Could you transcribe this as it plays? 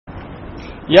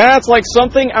Yeah, it's like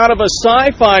something out of a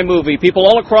sci-fi movie. People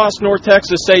all across North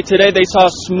Texas say today they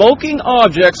saw smoking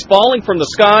objects falling from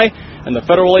the sky, and the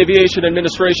Federal Aviation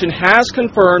Administration has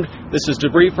confirmed this is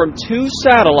debris from 2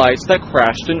 satellites that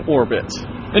crashed in orbit.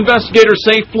 Investigators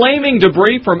say flaming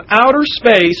debris from outer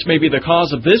space may be the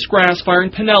cause of this grass fire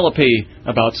in Penelope,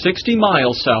 about 60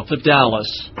 miles south of Dallas.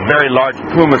 Very large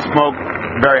plume of smoke,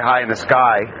 very high in the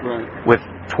sky, with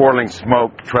twirling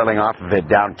smoke trailing off of it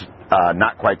down to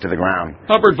not quite to the ground.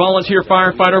 Hubbard volunteer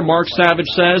firefighter Mark Savage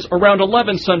says around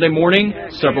 11 Sunday morning,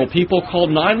 several people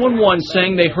called 911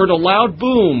 saying they heard a loud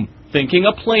boom, thinking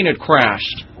a plane had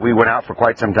crashed. We went out for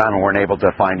quite some time and weren't able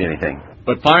to find anything.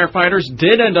 But firefighters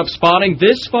did end up spotting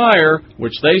this fire,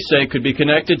 which they say could be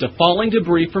connected to falling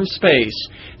debris from space.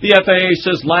 The FAA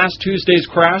says last Tuesday's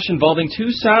crash involving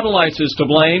 2 satellites is to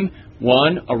blame.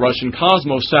 One, a Russian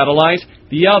Cosmos satellite,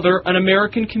 the other, an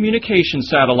American communication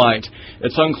satellite.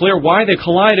 It's unclear why they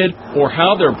collided or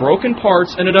how their broken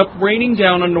parts ended up raining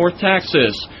down on North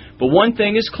Texas. But one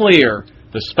thing is clear,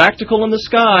 the spectacle in the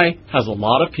sky has a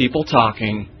lot of people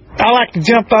talking. I like to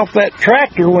jump off that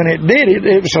tractor when it did it.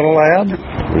 It was so loud.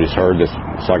 We just heard this,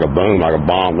 it's like a boom, like a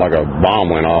bomb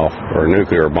went off, or a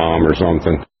nuclear bomb or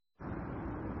something.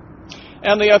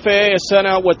 And the FAA has sent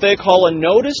out what they call a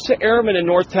notice to airmen in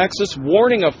North Texas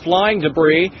warning of flying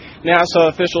debris. NASA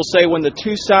officials say when the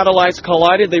 2 satellites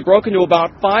collided, they broke into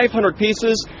about 500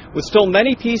 pieces, with still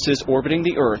many pieces orbiting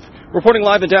the Earth. Reporting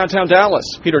live in downtown Dallas,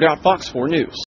 Peter Dowd, Fox 4 News.